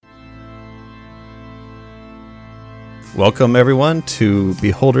Welcome everyone to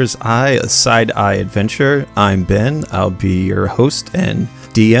Beholder's Eye, a side-eye adventure. I'm Ben. I'll be your host and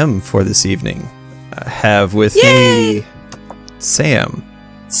DM for this evening. I have with me Sam.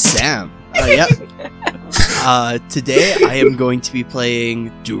 Yep. Today I am going to be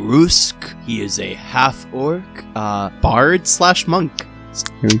playing Durusk. He is a half-orc, bard/monk.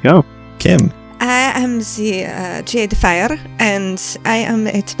 Here we go. Kim. I am the Jade Fire, and I am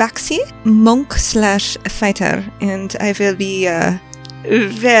a Tabaxi monk/fighter, and I will be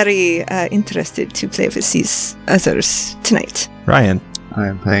very interested to play with these others tonight. Ryan. I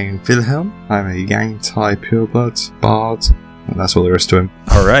am playing Wilhelm. I'm a Yang-Tai pureblood bard, and that's all there is to him.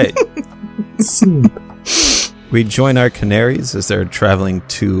 All right. We join our canaries as they're traveling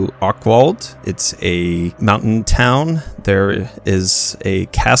to Ockwald. It's a mountain town. There is a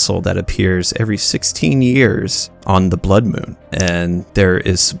castle that appears every 16 years on the blood moon. And there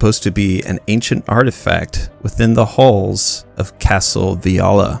is supposed to be an ancient artifact within the halls of Castle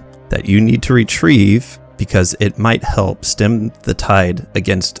Viala that you need to retrieve because it might help stem the tide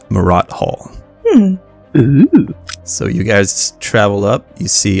against Marat Hall. Ooh. So you guys travel up, you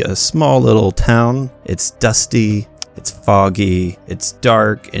see a small little town. It's dusty, it's foggy, it's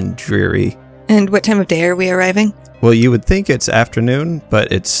dark and dreary. And what time of day are we arriving? Well, you would think it's afternoon,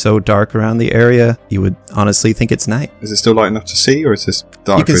 but it's so dark around the area, you would honestly think it's night. Is it still light enough to see, or is this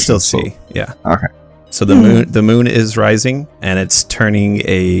dark? You can vision still full? see, yeah. Okay. So the moon is rising, and it's turning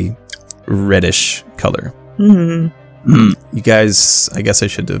a reddish color. You guys, I guess I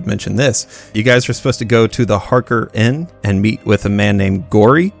should have mentioned this. You guys are supposed to go to the Harker Inn and meet with a man named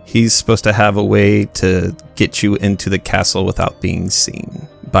Gory. He's supposed to have a way to get you into the castle without being seen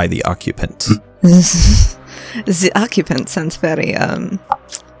by the occupant. The occupant sounds very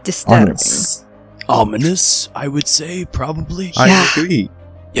disturbing. Ominous, I would say, probably. I agree.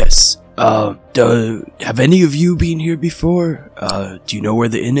 Yes. Have any of you been here before? Do you know where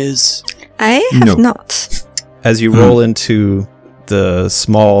the inn is? I have No. not. As you roll into the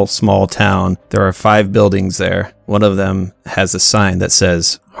small town, there are 5 buildings there. One of them has a sign that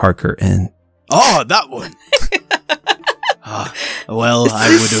says Harker Inn. Oh, that one! Well,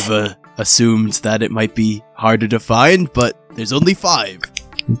 I would have assumed that it might be harder to find, but there's only 5.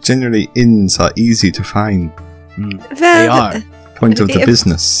 Generally, inns are easy to find. They are. Point of the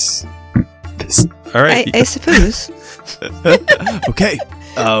business. All right. I suppose. Okay.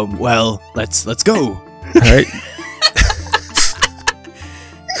 Well, let's go. All right.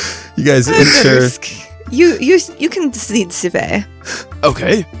 You guys enter. You can lead the way.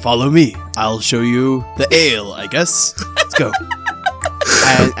 Okay, follow me. I'll show you the ale, I guess. Let's go.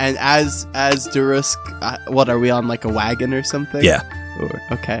 and as Durusk, what are we on, like a wagon or something? Yeah.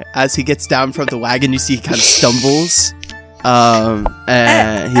 Okay. As he gets down from the wagon, you see he kind of stumbles.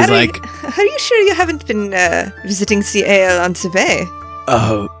 And he's like, "Are you sure you haven't been visiting the ale on the way?"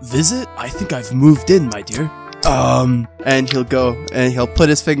 Visit? I think I've moved in, my dear. And he'll go and he'll put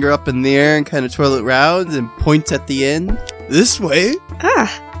his finger up in the air and kind of twirl it around and point at the inn. This way.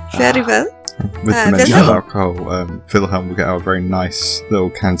 Very well. With the mention of Wilhelm? alcohol, Wilhelm will get out a very nice little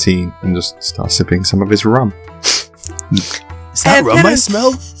canteen and just start sipping some of his rum. Is that rum I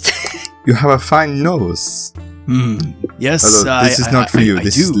smell? You have a fine nose. Yes, Although, this is not for you. I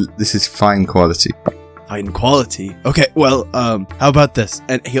This do. is fine quality. Fine quality. Okay, well, how about this?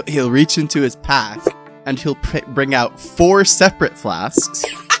 And he'll reach into his pack and he'll bring out 4 separate flasks.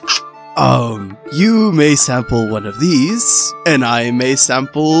 You may sample one of these, and I may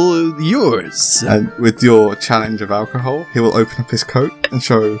sample yours. And with your challenge of alcohol, he will open up his coat and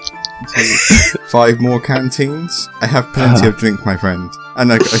show 5 more canteens. I have plenty of drink, my friend.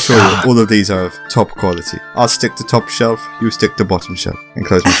 And I assure you, all of these are of top quality. I'll stick to top shelf, you stick to bottom shelf, and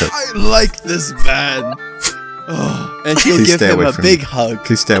close my coat. I like this man. Oh, and he'll Please give stay him away a from big me. hug.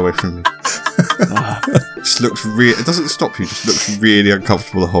 Please stay away from me. Just looks it doesn't stop you, just looks really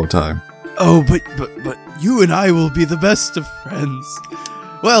uncomfortable the whole time. Oh, but you and I will be the best of friends.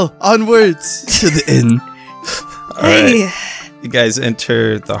 Well, onwards to the inn. All right. You guys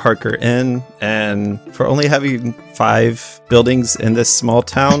enter the Harker Inn, and for only having 5 buildings in this small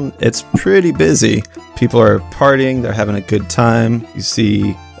town, it's pretty busy. People are partying, they're having a good time. You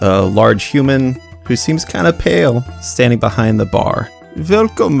see a large human who seems kind of pale standing behind the bar.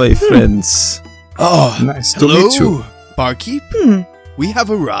 Welcome, my friends. Oh, Nice to hello, meet you. barkeep. We have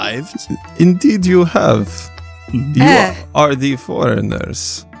arrived. Indeed you have. You Ah. are the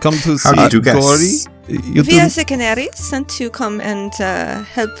foreigners. Come to see How did you guess? Gory? You We are don't- the Canaries sent to come and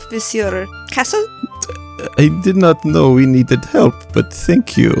help with your castle. I did not know we needed help, but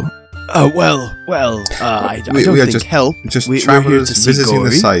thank you. I We don't are think just- help. Just We're here travelers to see visiting the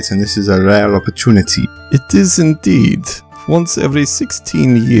Gory. site, and this is a rare opportunity. It is indeed. Once every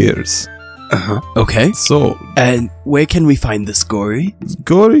 16 years. Okay. So, And where can we find this Gory?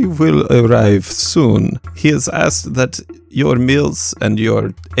 Gory will arrive soon. He has asked that your meals and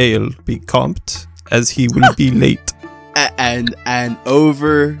your ale be comped, as he will be late. And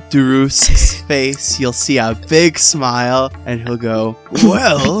over Darus's face, you'll see a big smile, and he'll go,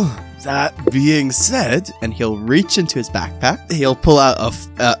 well, that being said, and he'll reach into his backpack, he'll pull out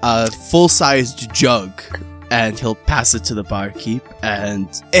a full-sized jug, and he'll pass it to the barkeep, and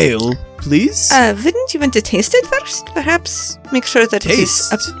ale, please? Wouldn't you want to taste it first? Perhaps make sure that it is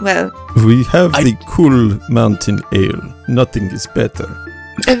Taste? We have the cool mountain ale. Nothing is better.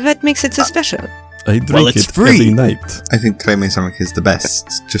 What makes it so special? I drink it's it free. every night. I think claiming something is the best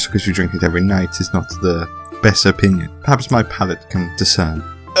just because you drink it every night is not the best opinion. Perhaps my palate can discern.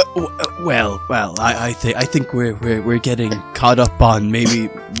 I think we're getting caught up on maybe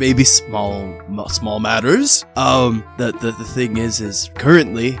small matters. The thing is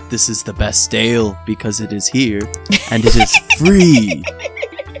currently this is the best ale because it is here and it is free.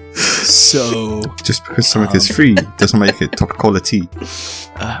 So, Just because something is free doesn't make it top quality.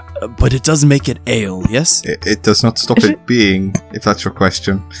 but it does make it ale, yes? It does not stop it being, if that's your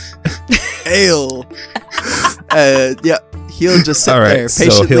question. Ale. Yeah, he'll just sit All right, there so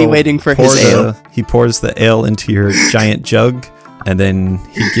patiently he'll waiting for pour his ale. He pours the ale into your giant jug, and then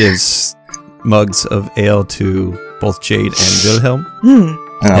he gives mugs of ale to both Jade and Wilhelm.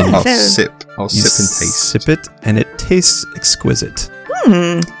 And I'll Fair. sip. I'll You sip and taste. Sip it, and it tastes exquisite.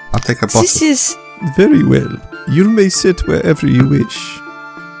 I'll take a bottle. This is... Very well. You may sit wherever you wish.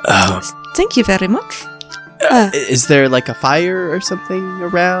 Thank you very much. Is there like a fire or something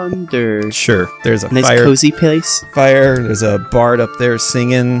around, or Sure, there's a nice fire. cozy place? There's a bard up there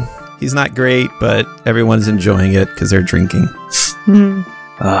singing. He's not great, but everyone's enjoying it because they're drinking.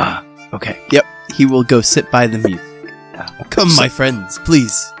 Okay. Yep. He will go sit by the music. Come, my friends,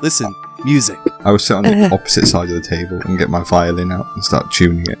 please listen. Music. I will sit on the opposite side of the table and get my violin out and start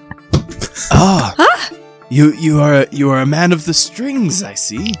tuning it. You are a man of the strings, I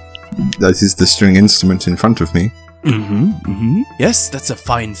see. That is the string instrument in front of me. Yes, that's a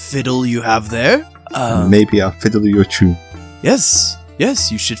fine fiddle you have there. Maybe I'll fiddle you a tune. Yes,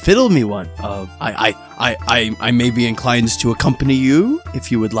 you should fiddle me one. I may be inclined to accompany you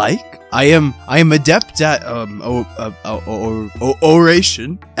if you would like. I am adept at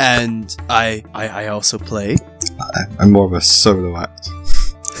oration, and I also play I'm more of a solo act.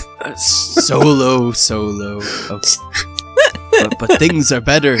 solo. But things are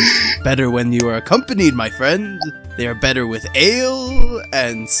better when you are accompanied, my friend. They are better with ale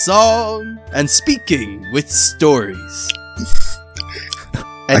and song and speaking with stories.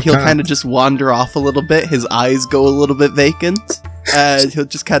 And he'll kind of just wander off a little bit. His eyes go a little bit vacant. And he'll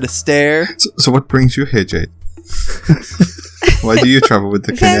just kind of stare. So what brings you here, Jade? Why do you travel with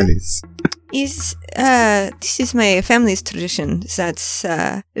the Kennellys? This is my family's tradition. That's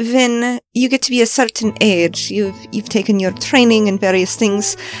when you get to be a certain age, you've taken your training and various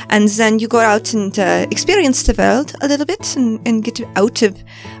things, and then you go out and experience the world a little bit and get out of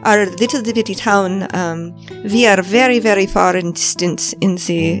our little bitty town. We are very, very far and distant in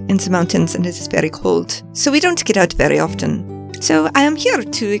the mountains, and it is very cold, so we don't get out very often. So I am here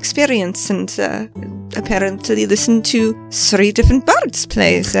to experience and apparently listen to 3 different bards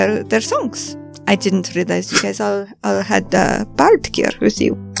play their songs. I didn't realize you guys all had bard gear with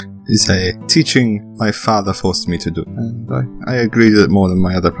you. It's a teaching my father forced me to do, and I agree with it more than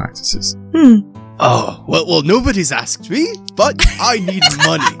my other practices. Oh, well, nobody's asked me, but I need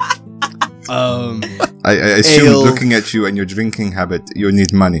money. I assume Ale. looking at you and your drinking habit, you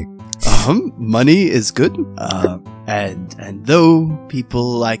need money. Money is good. And though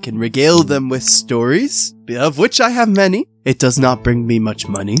people, I can regale them with stories, of which I have many, it does not bring me much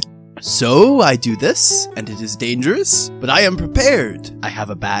money. So I do this, and it is dangerous, but I am prepared. I have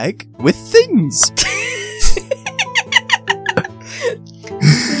a bag with things.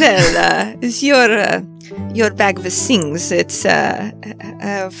 Well, your bag with things. It's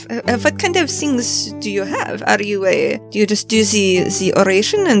what kind of things do you have? Do you just do the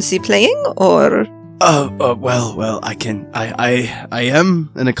oration and the playing, or? Well, I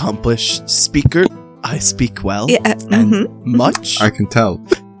am an accomplished speaker. I speak well and much. I can tell.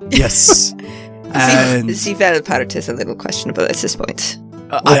 Yes. And the well part is a little questionable at this point.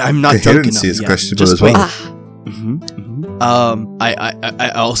 I'm not drunk enough Coherency is yet. questionable Just as well. wait.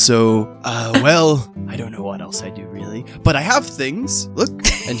 I also, well, I don't know what else I do really, but I have things. Look,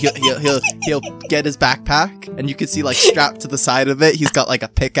 and he'll get his backpack, and you can see like strapped to the side of it, he's got like a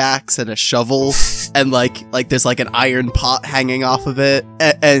pickaxe and a shovel, and like there's like an iron pot hanging off of it,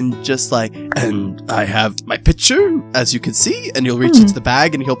 and just like, and I have my pitcher, as you can see, and he'll reach into the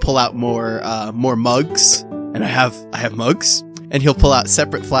bag, and he'll pull out more mugs, and I have mugs, and he'll pull out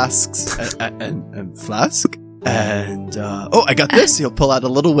separate flasks and flask. And I got this. He'll pull out a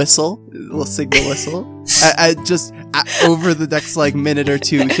little whistle, a little signal whistle. Over the next like minute or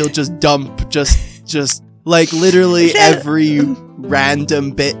two, he'll just dump just like literally every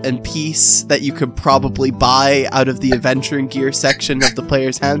random bit and piece that you could probably buy out of the adventuring gear section of the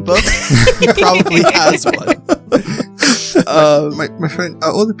player's handbook. He probably has one. My friend,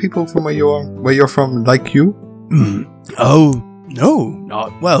 are all the people from where you're from like you? Oh. No,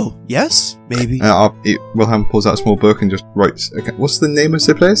 not well. Yes, maybe. Wilhelm pulls out a small book and just writes. Okay, what's the name of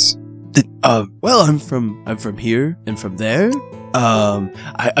the place? Well, I'm from here and from there.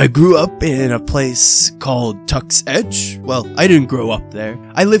 I grew up in a place called Tuck's Edge. Well, I didn't grow up there.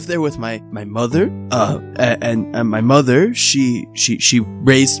 I lived there with my mother. And my mother, she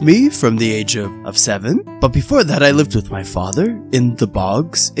raised me from the age of 7. But before that, I lived with my father in the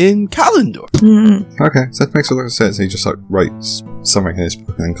bogs in Kalendor. Okay, so that makes a lot of sense. He just like writes something in his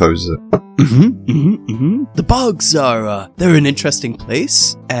book and then closes it. The bogs are, they're an interesting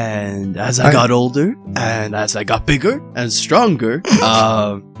place. And as I got older, and as I got bigger and stronger,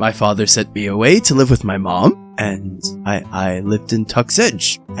 my father sent me away to live with my mom, and I lived in Tuck's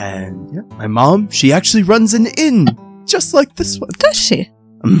Edge. And yeah, my mom, she actually runs an inn, just like this one. Does she?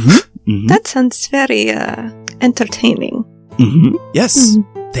 That sounds very entertaining. Yes,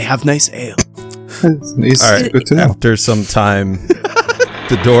 they have nice ale. It's All right, good to know. after some time,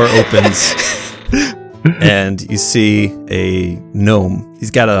 the door opens and you see a gnome.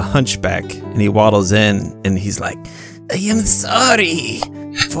 He's got a hunchback and he waddles in and he's like, I am sorry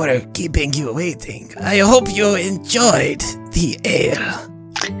for keeping you waiting. I hope you enjoyed the ale.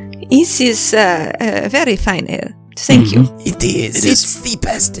 This is a very fine ale. Thank you. It is. It's the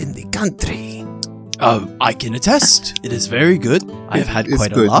best in the country. I can attest. It is very good. I've had It's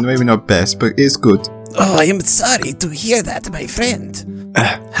quite good. a lot. Maybe not best, but it's good. Oh, I am sorry to hear that, my friend.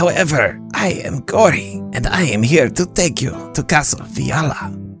 However, I am Gory, and I am here to take you to Castle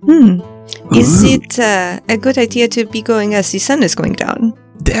Fiala. Is it a good idea to be going as the sun is going down?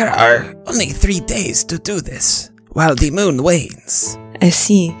 There are only 3 days to do this, while the moon wanes. I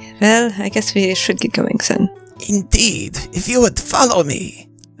see. Well, I guess we should get going, son. Indeed, if you would follow me.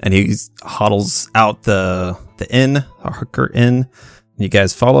 And he huddles out the inn, a hooker inn. You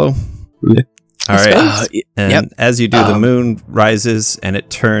guys follow? Yeah. All right. And yep. as you do, the moon rises and it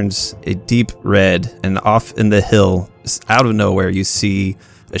turns a deep red. And off in the hill, just out of nowhere, you see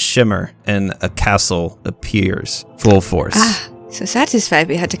a shimmer and a castle appears full force. So that is why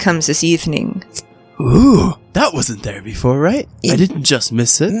we had to come this evening. Ooh, that wasn't there before, right? I didn't just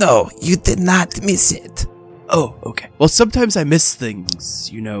miss it. No, you did not miss it. Oh, okay. Well, sometimes I miss things,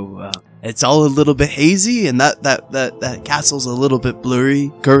 you know. It's all a little bit hazy, and that castle's a little bit blurry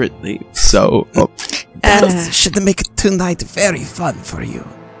currently. So, That should make tonight very fun for you.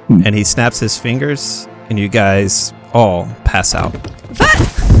 And he snaps his fingers, and you guys all pass out.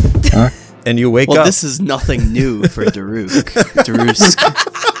 What? And you wake well, up. this is nothing new for Darusk.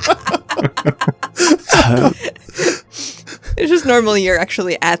 It's just normally you're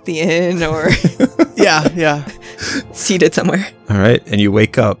actually at the inn or Yeah. seated somewhere. All right, and you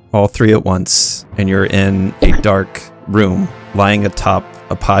wake up all 3 at once, and you're in a dark room, lying atop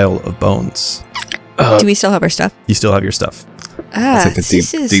a pile of bones. Do we still have our stuff? You still have your stuff. I'll take a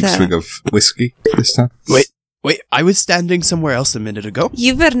this is, deep swig of whiskey this time. Wait, I was standing somewhere else a minute ago.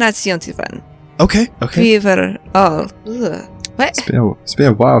 You were not the only one. Okay. We were all... Ugh. What? It's been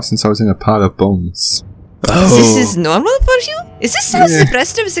a while since I was in a pile of bones. This is normal for you? Is this how the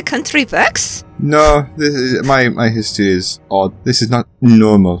rest of the country works? No, my history is odd. This is not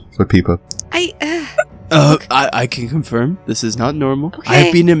normal for people. I can confirm this is not normal. Okay. I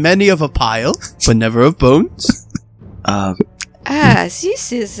have been in many of a pile, but never of bones.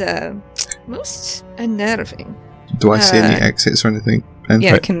 This is most unnerving. Do I see any exits or anything?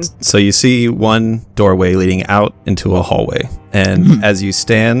 Yeah, Right. So you see one doorway leading out into a hallway. And as you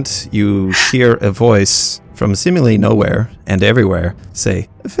stand, you hear a voice from seemingly nowhere and everywhere say,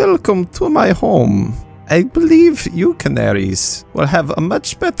 Welcome to my home. I believe you canaries will have a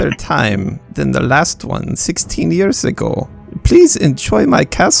much better time than the last one 16 years ago. Please enjoy my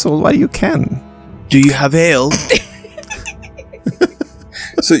castle while you can. Do you have ale?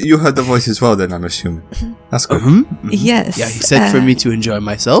 So you heard the voice as well then, I'm assuming. That's good. Yes. Yeah, he said for me to enjoy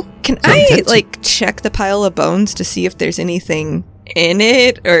myself. Can So I, intense. like, check the pile of bones to see if there's anything in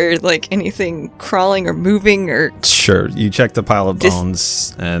it or, like, anything crawling or moving or... Sure, you check the pile of Just-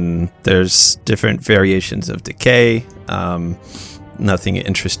 bones, and there's different variations of decay. Nothing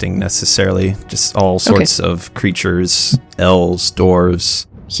interesting necessarily, just all sorts of creatures, elves, dwarves,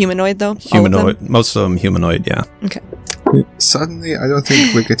 Humanoid, though? All of them? humanoid. Most of them humanoid, yeah. Suddenly, I don't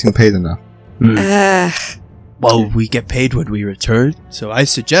think we're getting paid enough. Well, we get paid when we return, so I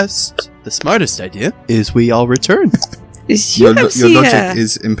suggest the smartest idea is we all return. You Your have the, logic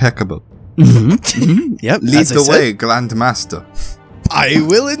is impeccable. Yep. Lead as I the said, way, Grand Master. I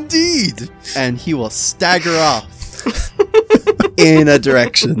will indeed. And he will stagger off in a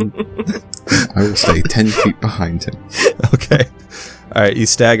direction. I will stay 10 feet behind him. Okay. All right, you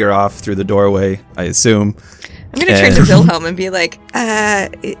stagger off through the doorway, I assume. I'm gonna turn to Wilhelm and be like,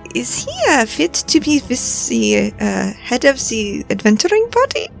 is he fit to be the head of the adventuring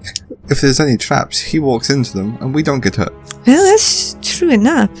party? If there's any traps, he walks into them and we don't get hurt. Well, that's true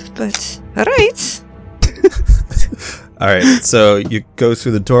enough, but alright. All right, so you go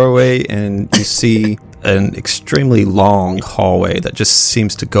through the doorway and you see an extremely long hallway that just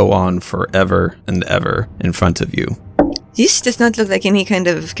seems to go on forever and ever in front of you. This does not look like any kind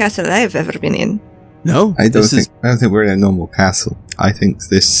of castle I've ever been in. No, I don't think we're in a normal castle. I think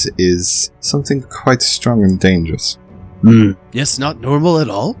this is something quite strong and dangerous. Yes, not normal at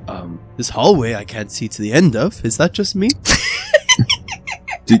all. This hallway I can't see to the end of. Is that just me?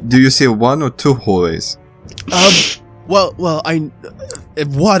 Do you see one or two hallways? Well,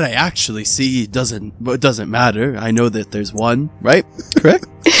 what I actually see doesn't matter. I know that there's one, right? Correct?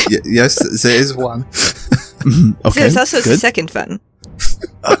 Yes, there is one. Okay, There's also the good. second one.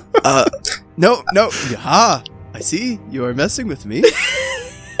 No, yeah, I see. You are messing with me.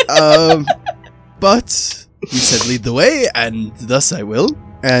 But you said lead the way, and thus I will.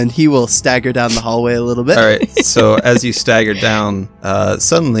 And he will stagger down the hallway a little bit. All right, so as you stagger down,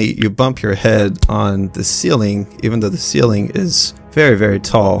 suddenly you bump your head on the ceiling, even though the ceiling is very, very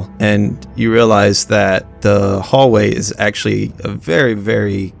tall, and you realize that the hallway is actually a very,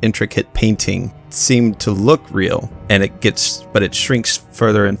 very intricate painting. It seemed to look real, and but it shrinks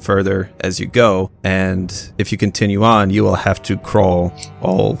further and further as you go, and if you continue on, you will have to crawl,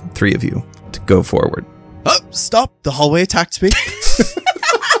 all three of you, to go forward. Oh, stop! The hallway attacked me.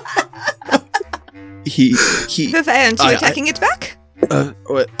 he. But aren't you attacking it back?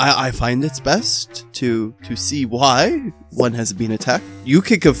 I find it's best to see why one has been attacked. You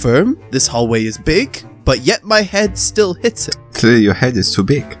can confirm this hallway is big, but yet my head still hits it. Clearly your head is too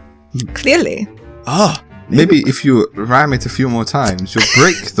big. Clearly. Maybe if you ram it a few more times, you'll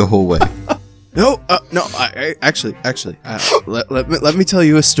break the hallway. No. I actually. Let me tell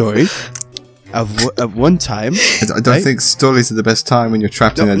you a story of one time. I don't think stories are the best time when you're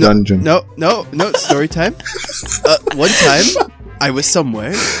trapped in a dungeon. No. Story time. One time, I was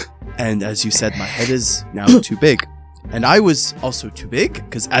somewhere, and as you said, my head is now too big, and I was also too big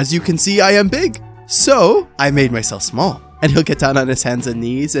because, as you can see, I am big. So I made myself small. And he'll get down on his hands and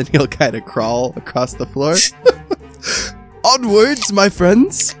knees and he'll kind of crawl across the floor. Onwards, my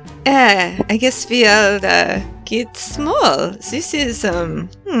friends. I guess we'll get small. This is, I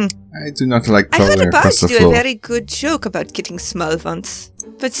do not like I heard crawling a bard across the do a floor. very good joke about getting small once.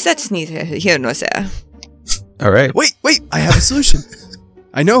 But that's neither here nor there. All right. Wait, I have a solution.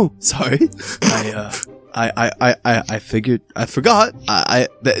 I know. Sorry. I figured, I forgot.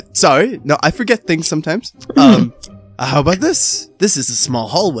 Sorry. No, I forget things sometimes. How about this? This is a small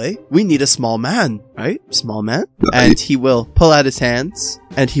hallway. We need a small man, right? Small man. And he will pull out his hands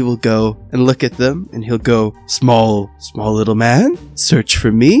and he will go and look at them and he'll go, small little man, search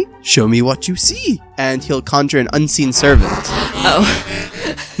for me, show me what you see. And he'll conjure an unseen servant. Oh.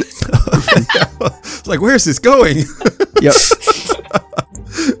 It's like, where's this going? Yep.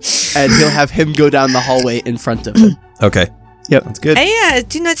 And he'll have him go down the hallway in front of him. Okay. Yep. That's good. I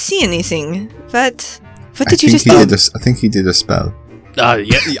do not see anything, but what I did you think just do? I think he did a spell. Yeah,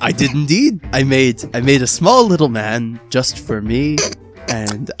 I did indeed. I made a small little man just for me,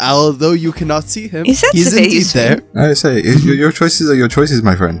 and although you cannot see him, Is that he's the way indeed you see there. I say, your choices are your choices,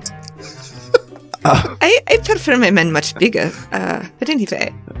 my friend. I prefer my men much bigger. But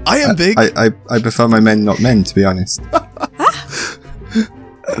anyway. I am big. I prefer my men, not men, to be honest.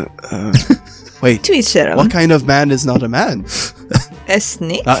 Wait, To each their own. what kind of man is not a man? A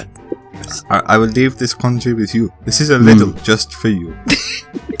snake? I will leave this country with you. This is a riddle just for you.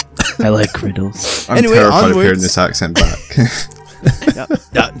 I like riddles. I'm Anyway, terrified of hearing onwards. this accent back.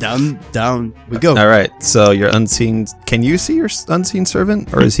 Yep. Down we go. All right. So your unseen. Can you see your unseen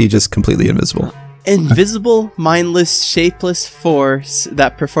servant, or is he just completely invisible? Invisible, mindless, shapeless force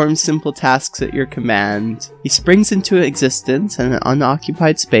that performs simple tasks at your command. He springs into existence in an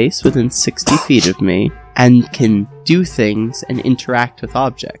unoccupied space within 60 feet of me and can do things and interact with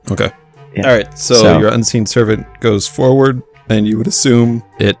objects. Okay. Yeah. All right. So your unseen servant goes forward, and you would assume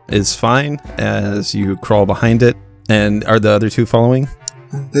it is fine as you crawl behind it. And are the other two following?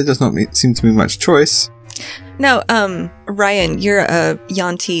 There does not seem to be much choice. Now, Ryan, you're a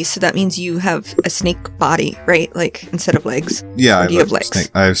Yanti, so that means you have a snake body, right? Like, instead of legs. Yeah, Do you have legs?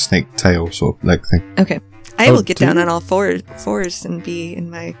 I have snake tail sort of leg thing. Okay. I will get do down you? on all fours and be in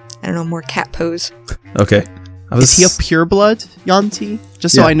my, I don't know, more cat pose. Okay. Is he a pureblood Yanti?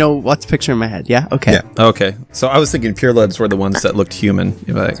 Just so Yeah. I know what's picture in my head. Yeah. Okay. Yeah. Okay. So I was thinking purebloods were the ones that looked human.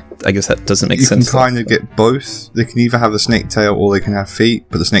 But I guess that doesn't make You can sense. kind of get both. They can either have the snake tail or they can have feet,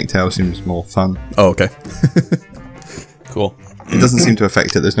 but the snake tail seems more fun. Oh, okay. Cool. It doesn't seem to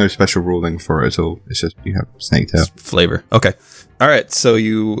affect it. There's no special ruling for it at all. It's just you have snake tail. Flavor. Okay. All right. So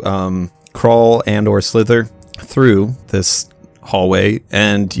you crawl and or slither through this hallway,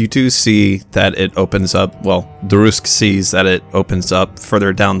 and you do see that it opens up. Well, Darusk sees that it opens up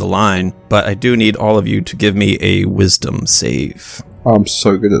further down the line, but I do need all of you to give me a wisdom save. Oh, I'm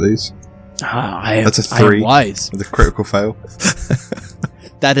so good at these. That's a 3. I am wise. With a critical fail.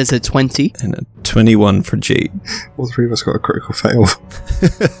 That is a 20. And a 21 for Jade. All 3 of us got a critical fail.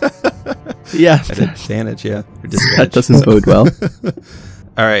 Yeah. At advantage, yeah. Or That disadvantage. doesn't bode well.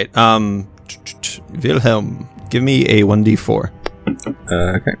 All right. Wilhelm, give me a 1d4.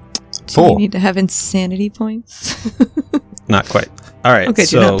 Okay. Do you 4. need to have insanity points? Not quite. All right. Okay,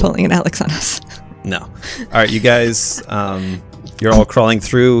 so, you're not pulling an Alex on us. No. All right, you guys, you're all crawling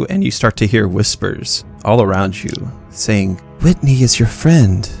through, and you start to hear whispers all around you saying, "Whitney is your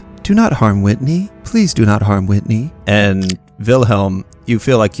friend. Do not harm Whitney. Please do not harm Whitney." And Wilhelm, you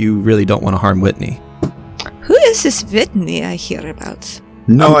feel like you really don't want to harm Whitney. Who is this Whitney I hear about?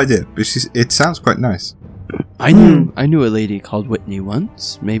 No idea, but it sounds quite nice. I knew a lady called Whitney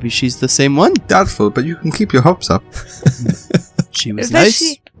once. Maybe she's the same one. Doubtful, but you can keep your hopes up. She was Was nice.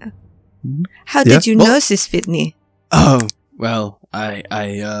 she- How Yeah. did you know this Whitney? Oh, well, I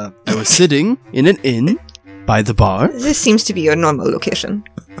was sitting in an inn by the bar. This seems to be your normal location.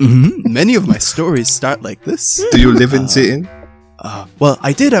 Many of my stories start like this. Do you live in Zitin? Well,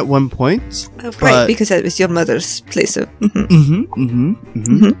 I did at one point. Right, But- because that was your mother's place of...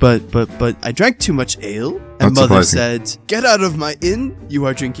 But I drank too much ale, and Not mother surprising. said, "Get out of my inn! You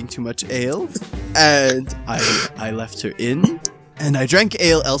are drinking too much ale." And I left her inn, and I drank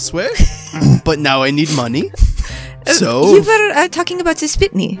ale elsewhere. But now I need money. So You were talking about this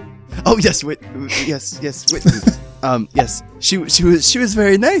Whitney. oh yes, yes, Whitney. Yes, she was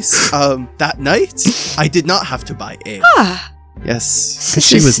very nice. That night I did not have to buy ale. Ah, Yes, 'cause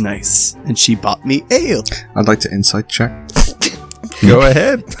she was nice, and she bought me ale. I'd like to insight check. Go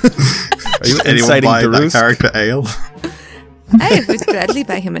ahead. Are you Anyone inciting buy that Darusk? character ale? I would gladly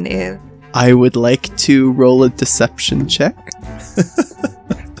buy him an ale. I would like to roll a deception check.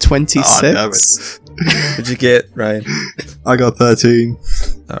 26. What'd you get, Ryan? I got 13.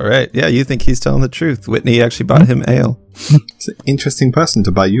 All right. Yeah, you think he's telling the truth. Whitney actually bought him ale. It's an interesting person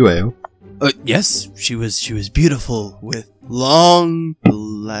to buy you ale. Yes, she was beautiful with long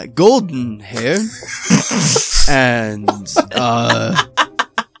golden hair and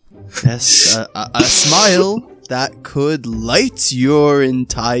yes, a smile that could light your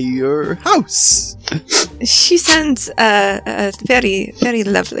entire house. She sounds very, very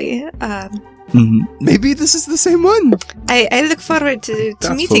lovely. Maybe this is the same one. I look forward to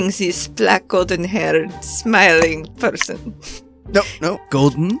That's meeting this black golden haired smiling person. No,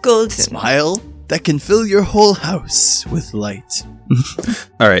 golden Golden. smile that can fill your whole house with light.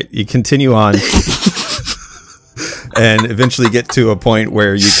 All right. You continue on and eventually get to a point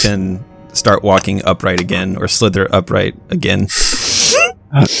where you can start walking upright again or slither upright again.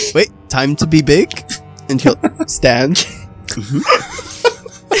 Wait, time to be big? And he'll stand.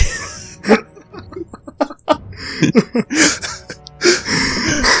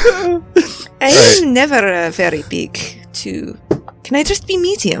 I am never very big to... Can I just be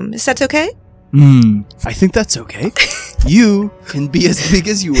medium? Is that okay? I think that's okay. You can be as big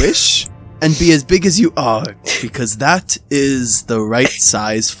as you wish and be as big as you are because that is the right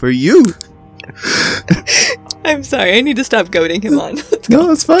size for you. I'm sorry, I need to stop goading him on. No,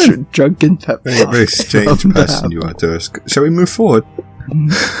 that's fine. Drunken pep. Very strange person you are, Dusk. Shall we move forward?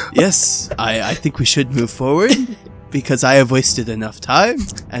 Yes, I think we should move forward. because I have wasted enough time,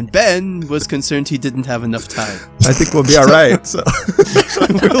 and Ben was concerned he didn't have enough time. I think we'll be all right. So.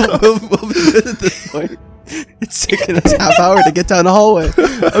 we'll be good at this point. It's taken us half hour to get down the hallway.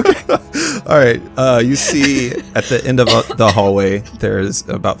 Okay. All right. You see at the end of the hallway, there's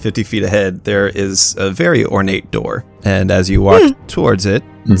about 50 feet ahead, there is a very ornate door. And as you walk towards it,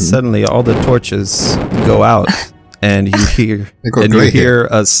 suddenly all the torches go out. And you hear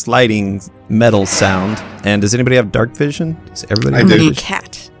a sliding metal sound. And does anybody have dark vision? Does everybody have I do. dark vision?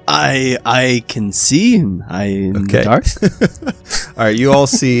 Cat. I can see, and I am Okay. dark. All right, you all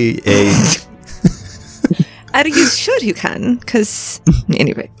see a... Are you sure you can? Because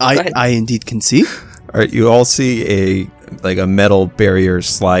anyway, go ahead. I indeed can see. All right, you all see a metal barrier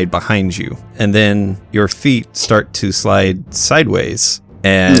slide behind you. And then your feet start to slide sideways.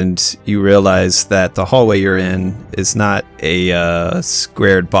 And you realize that the hallway you're in is not a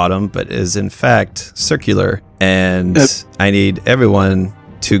squared bottom, but is in fact circular. And I need everyone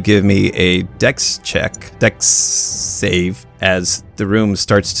to give me a dex save, as the room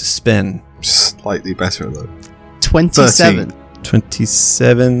starts to spin. Slightly better, though. 27.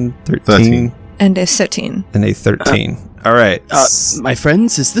 27, 13, 13. And a 13. and a 13. All right. My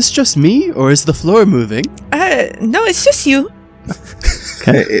friends, is this just me, or is the floor moving? No, it's just you.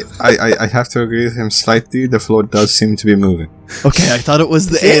 I have to agree with him slightly. The floor does seem to be moving. Okay, I thought it was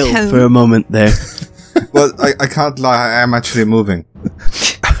the Wilhelm. ale for a moment there. Well, I can't lie. I am actually moving.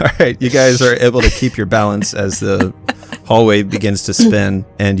 All right, you guys are able to keep your balance as the hallway begins to spin,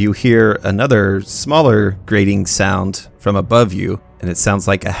 and you hear another smaller grating sound from above you, and it sounds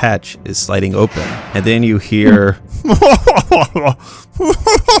like a hatch is sliding open. And then you hear,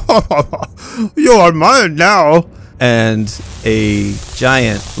 "You are mine now!" And a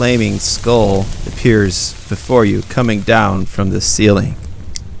giant flaming skull appears before you, coming down from the ceiling.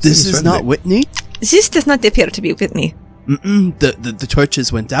 This Seems is not friendly. Whitney. This does not appear to be Whitney. The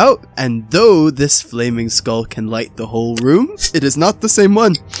torches went out, and though this flaming skull can light the whole room, it is not the same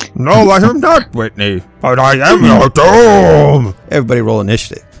one. No, I am not Whitney, but I am your doom. Everybody roll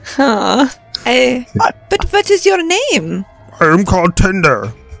initiative. Huh. But what is your name? I am called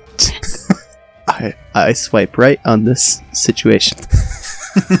Tinder. I swipe right on this situation.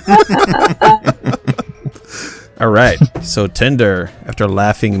 All right, so Tinder, after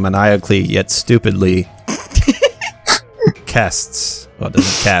laughing maniacally yet stupidly,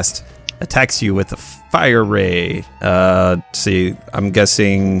 attacks you with a fire ray. See, I'm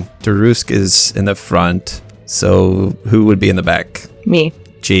guessing Darusk is in the front, so who would be in the back? Me.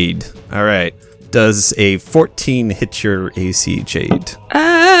 Jade. All right. Does a 14 hit your AC, Jade?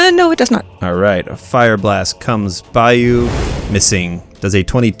 No, it does not. All right, a fire blast comes by you, missing. Does a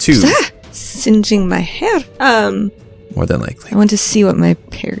 22? Singeing my hair. More than likely. I want to see what my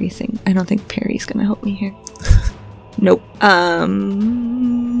parry thing. I don't think parry's gonna help me here. Nope.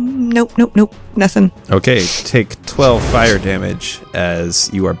 Nope. Nothing. Okay, take 12 fire damage as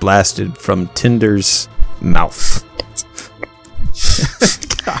you are blasted from Tinder's mouth.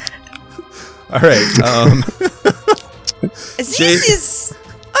 All right. This Jade. is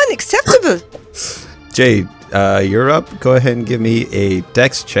unacceptable. Jade, you're up. Go ahead and give me a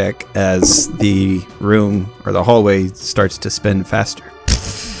dex check as the room or the hallway starts to spin faster.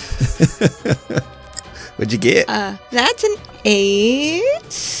 What'd you get? That's an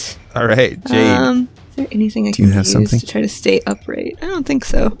 8. All right, Jade. Is there anything I Do you can have use something? to try to stay upright? I don't think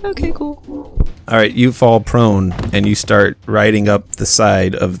so. Okay, cool. All right, you fall prone and you start riding up the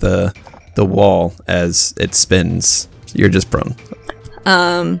side of the wall as it spins. You're just prone.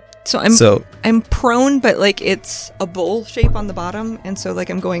 So I'm prone, but like it's a bowl shape on the bottom, and so like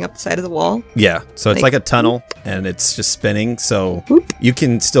I'm going up the side of the wall. Yeah, so it's Like- like a tunnel and it's just spinning. So you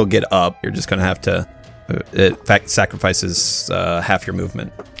can still get up. You're just gonna have to. It in fact sacrifices half your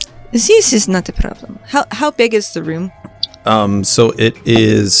movement. This is not a problem. How big is the room? So it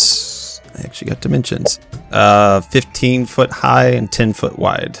is. I actually got dimensions. 15 foot high and 10 foot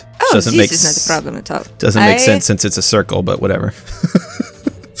wide. Oh, this is not a problem at all. Doesn't make sense since it's a circle, but whatever.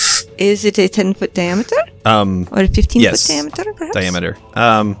 Is it a 10-foot diameter? Or a 15-foot Yes. diameter, perhaps? Diameter.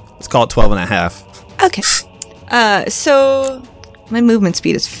 Let's call it 12 and a half. Okay. So my movement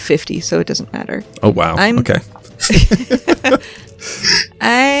speed is 50, so it doesn't matter. Oh wow. Okay.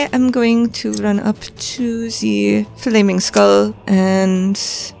 I am going to run up to the flaming skull, and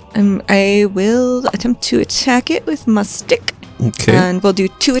I will attempt to attack it with my stick. Okay. And we'll do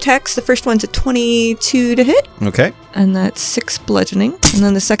 2 attacks. The first one's a 22 to hit, Okay. and that's 6 bludgeoning. And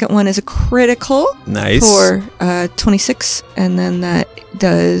then the second one is a critical Nice. for 26, and then that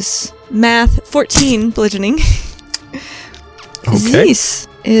does math 14 bludgeoning. Okay. This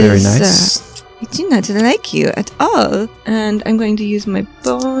is Very nice. I do not like you at all. And I'm going to use my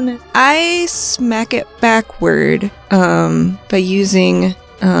bonus. I smack it backward by using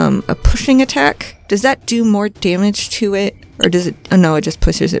a pushing attack. Does that do more damage to it? Or does it... Oh, no, it just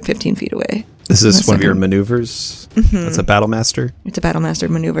pushes it 15 feet away. This is one of your maneuvers? Mm-hmm. It's a Battle Master? It's a Battle Master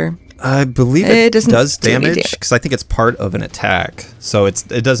maneuver. I believe it doesn't does do any damage, because I think it's part of an attack. So it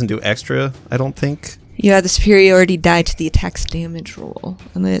doesn't do extra, I don't think. You add the superiority die to the attack's damage roll,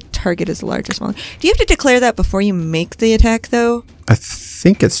 and the target is large or small. Do you have to declare that before you make the attack, though? I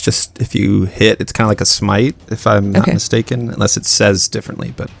think it's just if you hit, it's kind of like a smite, if I'm not mistaken, unless it says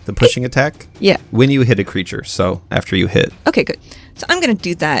differently. But the pushing attack? Yeah. When you hit a creature, so after you hit. Okay, good. So I'm going to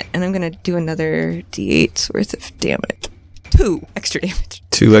do that, and I'm going to do another d8 worth of damage. 2 extra damage.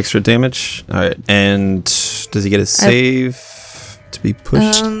 2 extra damage? All right. And does he get a save to be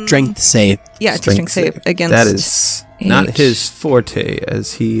pushed? Strength save. Yeah, it's a strength save against... That is not his forte,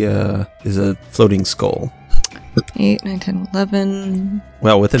 as he is a floating skull. 8, 9, 10, 11...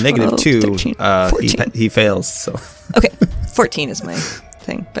 Well, with a 12, negative 2, 13, he fails, so... Okay, 14 is my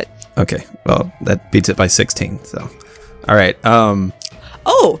thing, but... Okay, well, that beats it by 16, so... All right,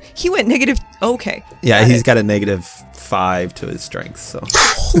 Oh, he went negative... Okay. yeah, he's got a negative 5 to his strength, so...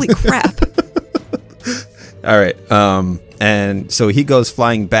 Holy crap. All right, and so he goes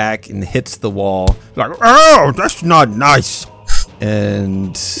flying back and hits the wall, like, oh, that's not nice. And...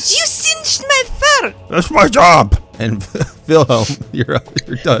 You singed my fur! That's my job! And Wilhelm, you're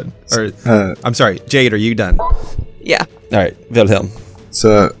done. Or, I'm sorry, Jade, are you done? Yeah. All right, Wilhelm.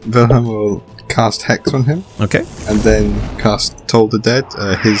 So Wilhelm will cast Hex on him, Okay. and then cast Toll the Dead.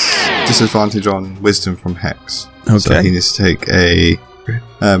 His disadvantage on Wisdom from Hex. Okay. So he needs to take a...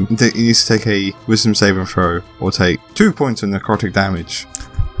 he needs to take a Wisdom saving throw, or take 2 points of necrotic damage,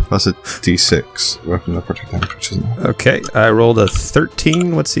 plus a d6 weapon necrotic damage, which isn't... Okay, I rolled a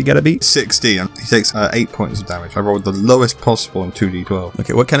 13. What's he got to beat? 16. He takes 8 points of damage. I rolled the lowest possible on 2d12.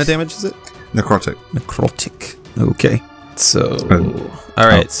 Okay, what kind of damage is it? Necrotic. Necrotic. Okay. So, all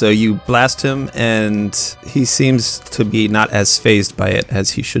right. So you blast him, and he seems to be not as phased by it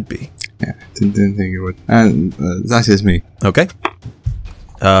as he should be. Yeah, didn't think it would. And that is me. Okay.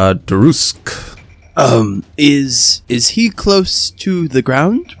 Darusk. Is he close to the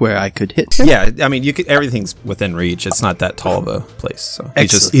ground where I could hit him? Yeah, I mean, everything's within reach. It's not that tall of a place, so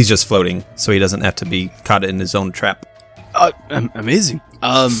Excellent. he's just floating, so he doesn't have to be caught in his own trap. Amazing.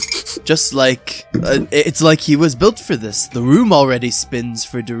 Just like it's like he was built for this. The room already spins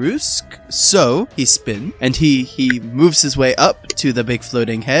for Darusk, so he spins and he moves his way up to the big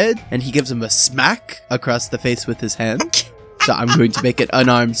floating head, and he gives him a smack across the face with his hand. So I'm going to make an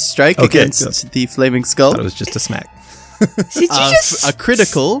unarmed strike against the flaming skull. It was just a smack. Did you just... A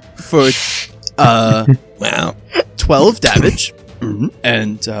critical for Wow. 12 damage,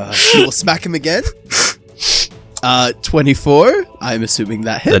 and he will smack him again. 24. I'm assuming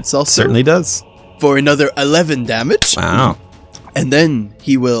that hits. That also certainly does. for another 11 damage. Wow. And then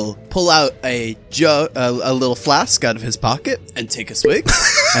he will pull out a little flask out of his pocket and take a swig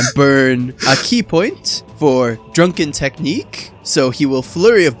and burn a key point for Drunken Technique. So he will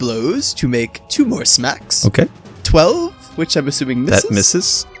Flurry of Blows to make 2 more smacks. Okay. 12, which I'm assuming misses. That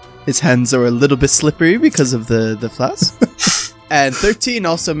misses. His hands are a little bit slippery because of the flask. And 13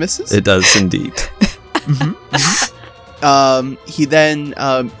 also misses. It does indeed. He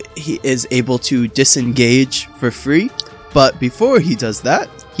then he is able to disengage for free, but before he does that,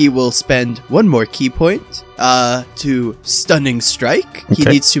 he will spend 1 more key point to Stunning Strike. He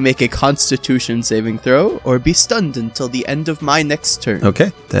Okay. needs to make a Constitution saving throw or be stunned until the end of my next turn.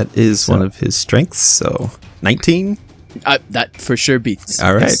 Okay. That is one of his strengths, so 19. That for sure beats.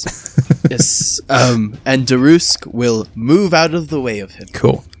 All right. Yes. And Darusk will move out of the way of him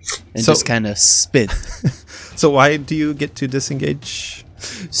Cool. and So- just kind of spin. So why do you get to disengage?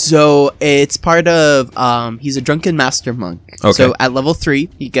 So it's part of he's a drunken master monk. Okay. So at level 3,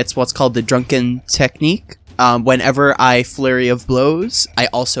 he gets what's called the Drunken Technique. Whenever I Flurry of Blows, I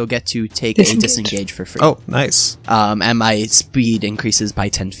also get to take a disengage for free. Oh, nice. And my speed increases by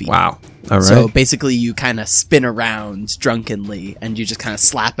 10 feet. Wow. All right. So basically you kind of spin around drunkenly and you just kind of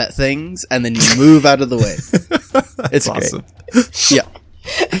slap at things and then you move out of the way. It's awesome. great. Yeah.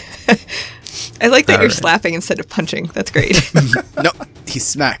 I like that you're Alright. slapping instead of punching. That's great. No, he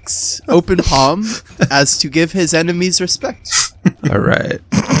smacks. Open palm as to give his enemies respect. All right.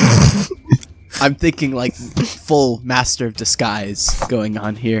 I'm thinking like full Master of Disguise going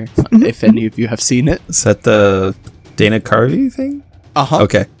on here, if any of you have seen it. Is that the Dana Carvey thing? Uh-huh.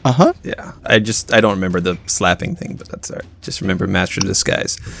 Okay. Uh-huh. Yeah. I don't remember the slapping thing, but that's all right. Just remember Master of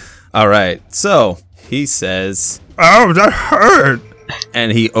Disguise. All right. So he says, "Oh, that hurt."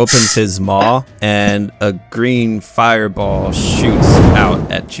 And he opens his maw, and a green fireball shoots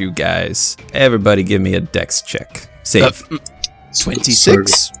out at you guys. Everybody give me a dex check. Save.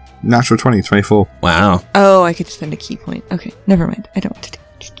 26. Natural 20, 24. Wow. Oh, I could spend a key point. Okay, never mind. I don't want to do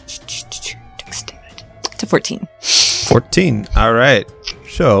it's a 14. 14. All right.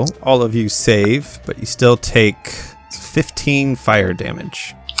 So, all of you save, but you still take 15 fire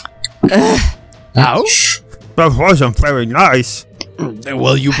damage. Ouch. That wasn't very nice.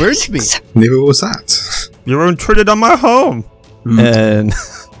 Well, you burned me. Neither was that. You intruded on my home. And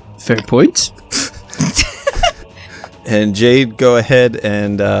Fair point. and Jade, go ahead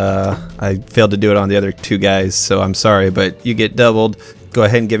and I failed to do it on the other two guys, so I'm sorry, but you get doubled. Go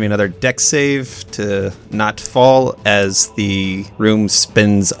ahead and give me another dex save to not fall as the room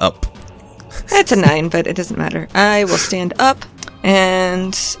spins up. That's a 9, but it doesn't matter. I will stand up,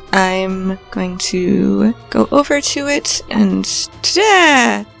 and I'm going to go over to it and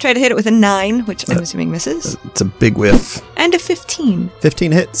try to hit it with a 9, which I'm assuming misses, It's a big whiff. and a 15.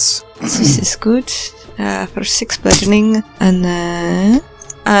 15 hits. This is good for 6 bludgeoning, and then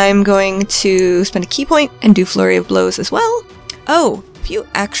I'm going to spend a key point and do Flurry of Blows as well. Oh, if you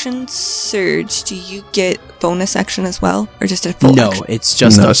action surge, do you get bonus action as well, or just a full No, action? it's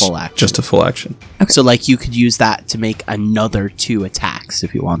just No, a it's full action. Just a full action. So, like, you could use that to make another 2 attacks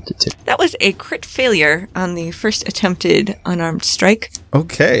if you wanted to. That was a crit failure on the first attempted unarmed strike.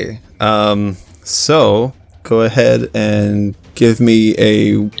 Okay. So go ahead and give me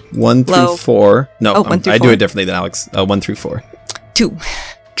a 1 through Low. 4. No, Oh, 1 through I do 4. it differently than Alex. 1 through 4. 2.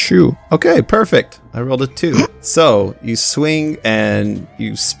 True. Okay, perfect. I rolled a 2. So you swing and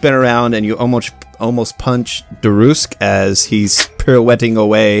you spin around and you almost punch Darusk as he's pirouetting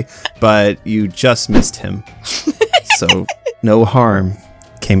away, but you just missed him. So no harm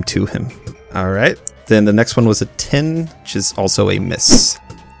came to him. All right. Then the next one was a 10, which is also a miss.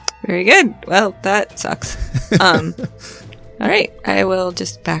 Very good. Well, that sucks. All right, I will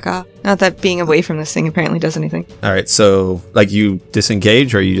just back off. Not that being away from this thing apparently does anything. All right. So like you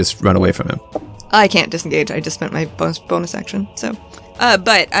disengage or you just run away from him? I can't disengage. I just spent my bonus action. So,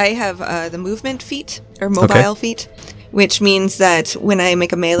 but I have the movement feat or mobile feat, which means that when I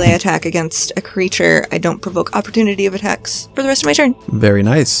make a melee attack against a creature, I don't provoke opportunity of attacks for the rest of my turn. Very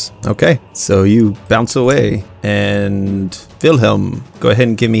nice. Okay. So you bounce away and Wilhelm, go ahead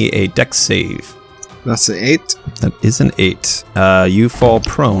and give me a dex save. That's an 8. That is an 8. You fall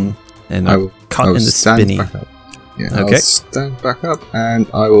prone and I will caught in the stand spinny. back up. Yeah, Okay. I'll stand back up and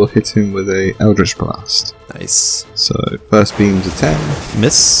I will hit him with a Eldritch Blast. Nice. So, first beam's a 10,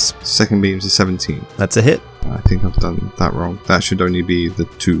 Miss. second beam's a 17. That's a hit. I think I've done that wrong. That should only be the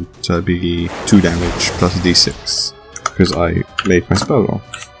 2. So it'd be 2 damage plus a d6. Because I made my spell wrong.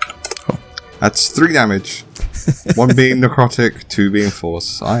 Oh. That's 3 damage. 1 being necrotic, 2 being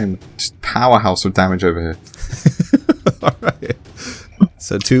force. I'm just powerhouse of damage over here. All right.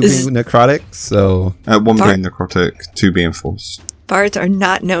 So 2 being necrotic. So 1 Far- being necrotic, 2 being force. Bards are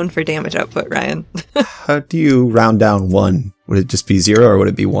not known for damage output, Ryan. how do you round down 1? Would it just be 0 or would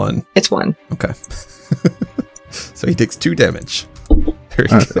it be 1? It's 1. Okay. So he takes 2 damage. Very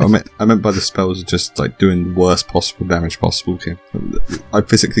good. I meant by the spells just like doing the worst possible damage possible to him. I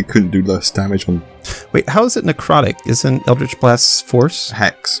physically couldn't do less damage on Wait, how is it necrotic? Isn't Eldritch Blast's force?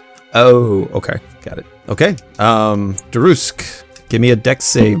 Hex. Oh, okay. Got it. Okay. Darusk, give me a dex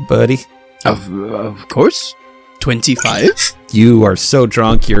save, buddy. Of course. 25? You are so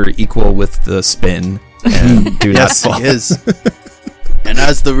drunk, you're equal with the spin. And do not Yes, fall. he is. And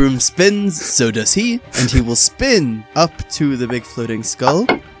as the room spins, so does he. And he will spin up to the big floating skull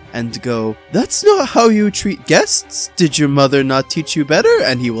and go, "That's not how you treat guests. Did your mother not teach you better?"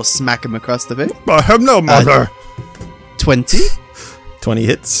 And he will smack him across the face. I have no mother. 20 20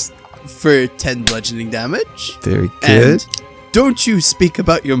 hits. for 10 bludgeoning damage. Very good. And don't you speak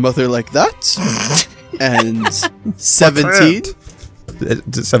about your mother like that. And 17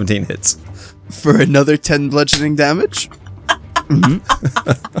 17 hits. for another 10 bludgeoning damage.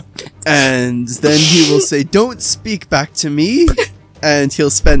 And then he will say, "Don't speak back to me." And he'll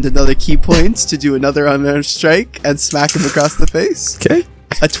spend another key point to do another unarmed strike and smack him across the face. Okay.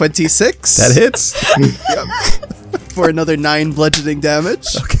 A 26. That hits. For another 9 bludgeoning damage.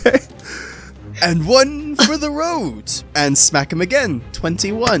 Okay. And 1 for the road. And smack him again.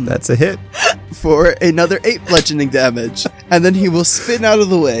 21. That's a hit. For another 8 bludgeoning damage. And then he will spin out of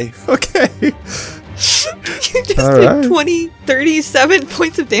the way. Okay. You just All did right. 37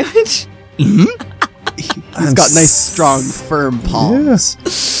 points of damage. He's I'm got nice, strong, firm palms.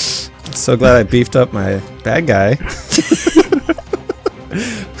 So glad I beefed up my bad guy.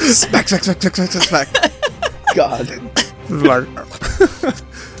 Smack, smack, smack, smack, smack, smack. God.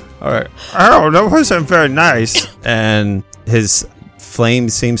 All right. Oh, that wasn't very nice. And his flame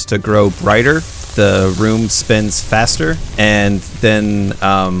seems to grow brighter. The room spins faster, and then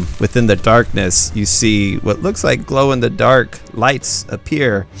within the darkness, you see what looks like glow-in-the-dark lights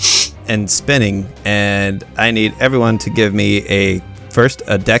appear and spinning. And I need everyone to give me first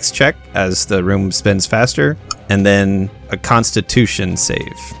a dex check as the room spins faster, and then a constitution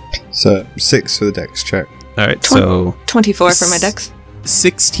save. So 6 for the dex check. All right, so 24 for my dex,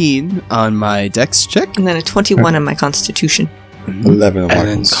 16 on my dex check. and then a 21 on my constitution. 11 on my And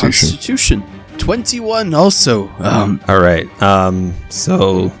then constitution. 21 also. all right.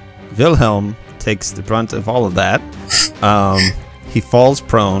 So Wilhelm takes the brunt of all of that. He falls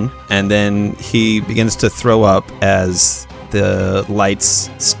prone, and then he begins to throw up as the lights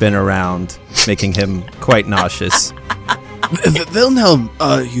spin around, making him quite nauseous. Wilhelm,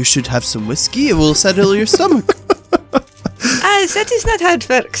 you should have some whiskey. It will settle your stomach. That is not how it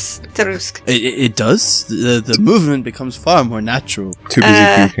works, Tarusk. It does. The movement becomes far more natural. Too busy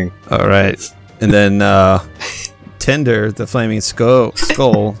puking. All right. And then Tinder, the flaming skull, is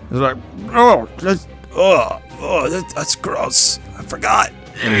like, that's gross. I forgot.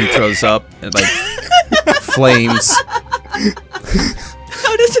 And he throws up and like flames.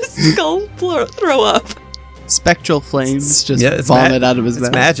 How does a skull throw up? Spectral flames just it's vomit out of his It's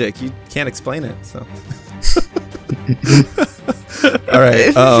mouth. magic. You can't explain it. So. All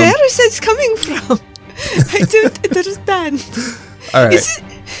right. Where is it coming from? I don't understand. All right. Is it...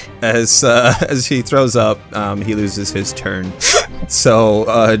 As he throws up, he loses his turn.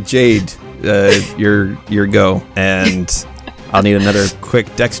 So Jade, your go, and I'll need another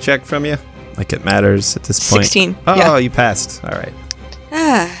quick dex check from you. Like it matters at this point. 16. Oh, Yeah. you passed. All right.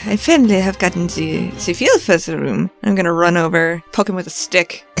 I finally have gotten the feel for the room. I'm gonna run over, poke him with a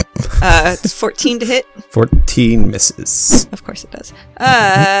stick. It's 14 to hit. 14 misses. Of course it does.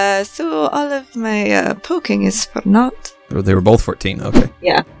 So all of my poking is for naught. They were both 14. Okay.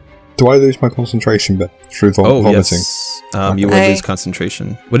 Yeah. Do I lose my concentration bit through vomiting? Yes. You will lose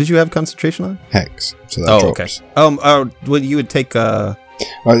concentration. What did you have concentration on? Hex. So that drops. Okay. Well, you would take I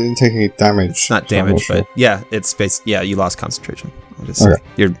didn't take any damage. not so I'm damage, sure. but yeah, it's based. Yeah, you lost concentration.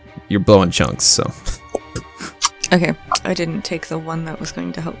 Okay. You're blowing chunks. So Okay. I didn't take the one that was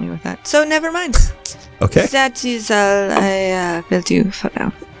going to help me with that. So never mind. okay. That is all I will do for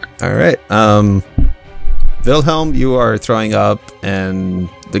now. All right. Wilhelm, you are throwing up and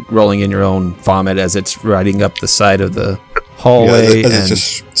rolling in your own vomit as it's riding up the side of the hallway. As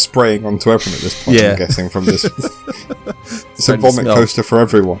it's just spraying onto everyone at this point, Yeah. I'm guessing, from this. It's a Starting to vomit smell. coaster for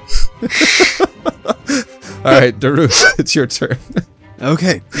everyone. All right, Darus, it's your turn.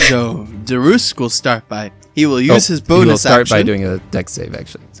 Okay, so Darusk will start by... He will use his He will bonus start action. by doing a dex save,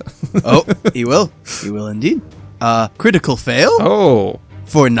 actually. So. Oh, he will. He will indeed. Critical fail Oh,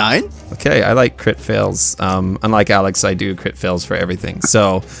 for 9. okay. I like crit fails. Unlike Alex, I do crit fails for everything.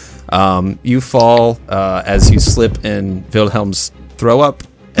 So you fall as you slip in Wilhelm's throw up,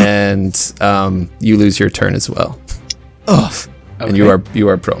 and you lose your turn as well. Oh, And you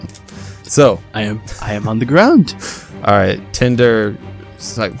are prone. So, I am on the ground. all right, Tinder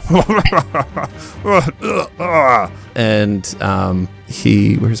is like, and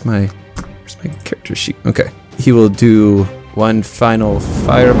where's my character sheet? Okay, he will do one final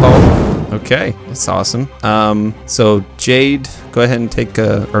fireball. Okay, that's awesome. So Jade, go ahead and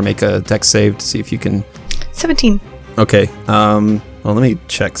make a dex save to see if you can. 17. Okay. Well, let me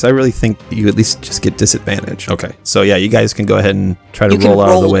check. 'Cause I really think you at least just get disadvantage. Okay. So yeah, you guys can go ahead and try to You can roll out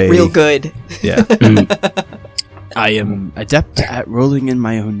of the roll way. real good. Yeah. I am adept at rolling in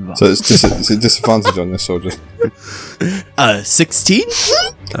my own vomit. So it's a disadvantage on this, or just 16?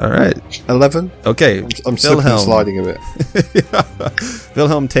 All right. 11? Okay. I'm slipping and sliding a bit.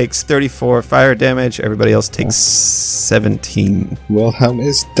 Wilhelm takes 34 fire damage. Everybody else takes 17. Wilhelm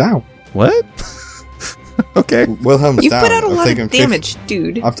is down. What? Okay. Wilhelm's You down. put out a I've lot taken of damage,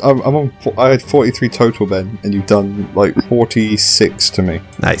 dude. I'm on. I had 43 total, Ben, and you've done like 46 to me.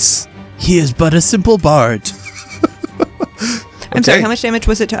 Nice. He is but a simple bard. I'm sorry, Okay. how much damage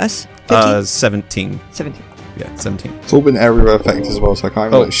was it to us? 15? 17. 17. Yeah, 17. It's all been area effect as well, so I can't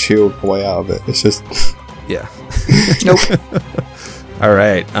even Oh. like shield my way out of it. It's just Yeah. Nope. All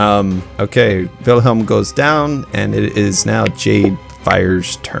right. Okay. Wilhelm goes down, and it is now Jade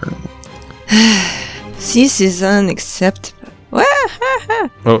Fire's turn. This is unacceptable.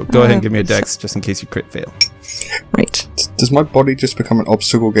 Oh, go ahead and give me a dex just in case you crit fail. Right. does my body just become an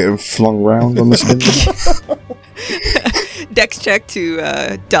obstacle getting flung round on the spin? Dex check to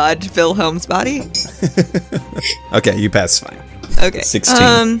dodge Wilhelm's body. Okay, you pass fine. Okay.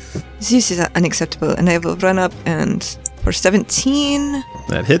 16. This is unacceptable, and I will run up and for 17.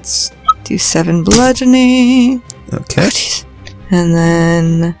 That hits. Do 7 bludgeoning. Okay. Oh, jeez. And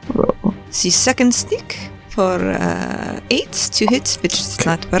then roll the second stick for 8 to hit, which does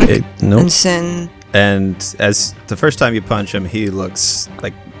not work. Nope. And then And as the first time you punch him, he looks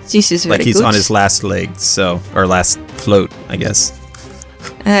like this is very he's good. on his last leg, or last float, I guess.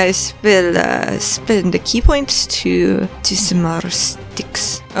 I will spend the key points to some more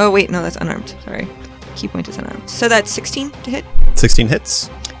sticks. Oh wait, no, that's unarmed. Sorry, key point is unarmed. So that's 16 to hit. 16 hits.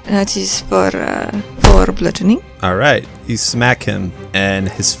 That is for bludgeoning. All right, you smack him, and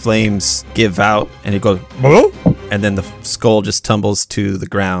his flames give out, and he goes, "Hello?" And then the skull just tumbles to the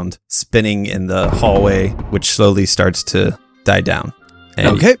ground, spinning in the hallway, which slowly starts to die down. And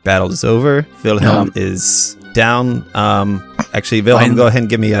Okay. battle is over. Wilhelm is down. Actually, Wilhelm, Fine. go ahead and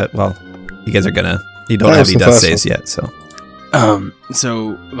give me a. Well, you guys are gonna. You don't That have was any the death first saves yet, so.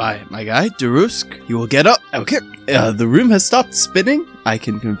 So my guy, Darusk, he will get up. Okay. The room has stopped spinning, I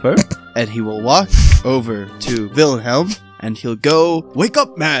can confirm. And he will walk over to Wilhelm, and he'll go, "Wake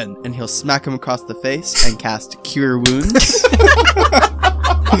up, man!" And he'll smack him across the face and cast Cure Wounds.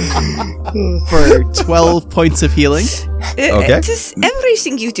 For 12 points of healing. Okay. Does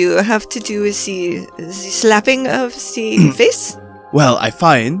everything you do have to do with the slapping of the face? Well, I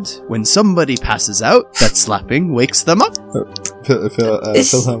find when somebody passes out, that slapping wakes them up.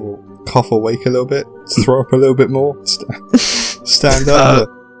 Wilhelm will cough awake a little bit, throw up a little bit more, stand up.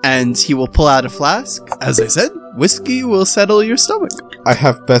 And he will pull out a flask. As I said, whiskey will settle your stomach. I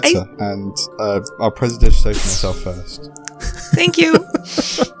have better, and I'll prestidigitate myself first. Thank you.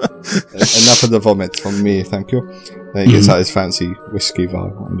 Enough of the vomit from me, thank you. Then he gets out his fancy whiskey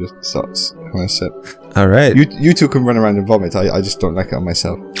vial and just starts having a sip. All right. You two can run around and vomit. I just don't like it on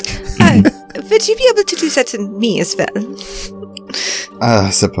myself. Would you be able to do that to me as well?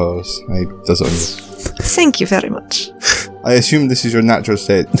 I suppose. I does it on you. Thank you very much. I assume this is your natural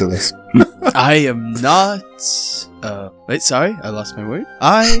state, Dillis. I am not. Wait, sorry, I lost my word.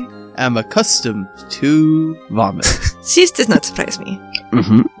 I am accustomed to vomit. This does not surprise me.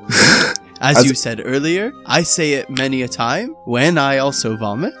 Mm-hmm. As As- you said earlier, I say it many a time when I also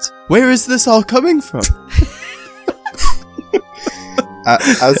vomit. Where is this all coming from?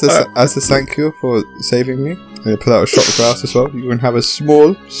 As a thank you for saving me, I'm going to put out a shot glass as well. You can have a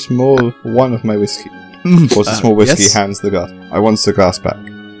small one of my whiskey. Pours a small whiskey, yes. hands the glass. I want the glass back.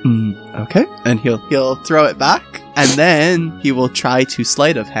 Okay. And he'll throw it back, and then he will try to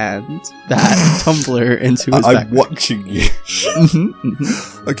sleight of hand that tumbler into his I'm backpack. watching you.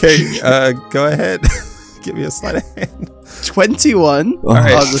 Okay, go ahead. Give me a sleight of hand. 21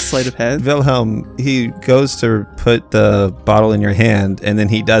 right. on the sleight of hand. Wilhelm, he goes to put the bottle in your hand, and then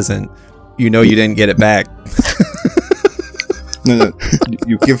he doesn't. You know you didn't get it back. No,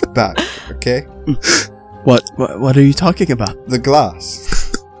 you give back, okay? What are you talking about? The glass.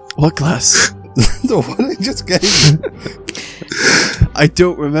 What glass? The one I just gave you. I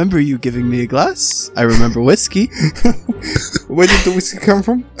don't remember you giving me a glass. I remember whiskey. Where did the whiskey come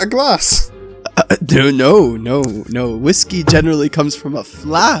from? A glass. No. Whiskey generally comes from a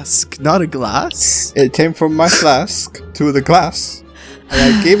flask, not a glass. It came from my flask to the glass.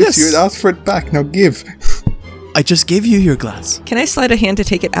 And I gave it to you and asked for it back. Now give. I just gave you your glass. Can I slide a hand to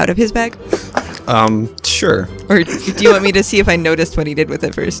take it out of his bag? Sure. Or do you want me to see if I noticed what he did with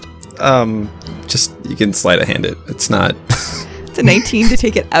it first? Just, you can sleight of hand it. It's not. It's a 19 to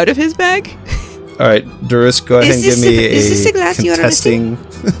take it out of his bag? All right, Durus, go ahead and give me is this the glass you are contesting.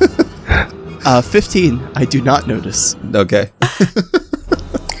 15. I do not notice. Okay.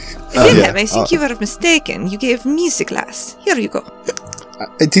 Wilhelm, I think you were mistaken. You gave me the glass. Here you go.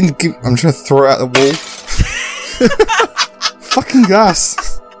 I didn't give. I'm trying to throw it at the wall. Fucking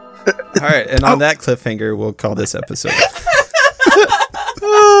glass. All right, and on that cliffhanger, we'll call this episode.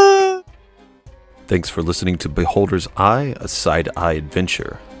 Thanks for listening to Beholder's Eye, a side-eye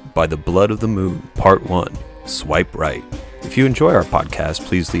adventure by The Blood of the Moon, Part 1, Swipe Right. If you enjoy our podcast,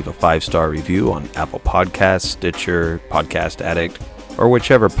 please leave a 5-star review on Apple Podcasts, Stitcher, Podcast Addict, or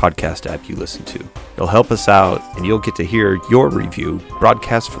whichever podcast app you listen to. It'll help us out, and you'll get to hear your review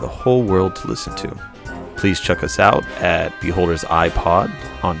broadcast for the whole world to listen to. Please check us out at Beholder's Eye Pod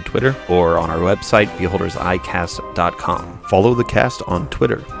on Twitter or on our website, beholderseyecast.com. Follow the cast on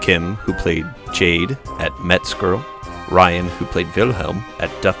Twitter. Kim, who played Jade, at Metzgirl. Ryan, who played Wilhelm,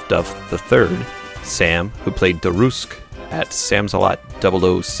 at Duff the Third. Sam, who played Darusk, at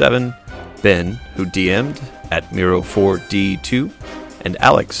Samsalot007. Ben, who DM'd, at Miro4D2. And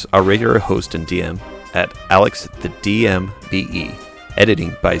Alex, our regular host and DM, at Alex the DMBE.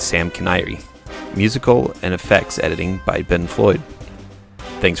 Editing by Sam Kinairi. Musical and effects editing by Ben Floyd.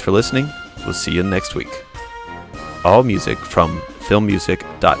 Thanks for listening. We'll see you next week. All music from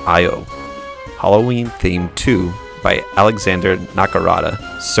filmmusic.io. Halloween Theme 2 by Alexander Nakarada,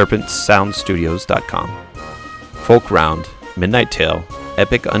 serpentsoundstudios.com. Folk Round, Midnight Tale,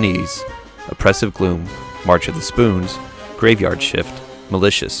 Epic Unease, Oppressive Gloom, March of the Spoons, Graveyard Shift,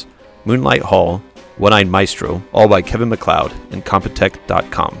 Malicious, Moonlight Hall, One-Eyed Maestro, all by Kevin MacLeod and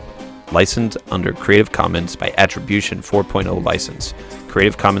Compotech.com. Licensed under Creative Commons by Attribution 4.0 license.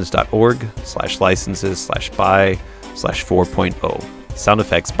 creativecommons.org/licenses/by/4.0. Sound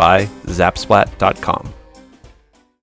effects by Zapsplat.com.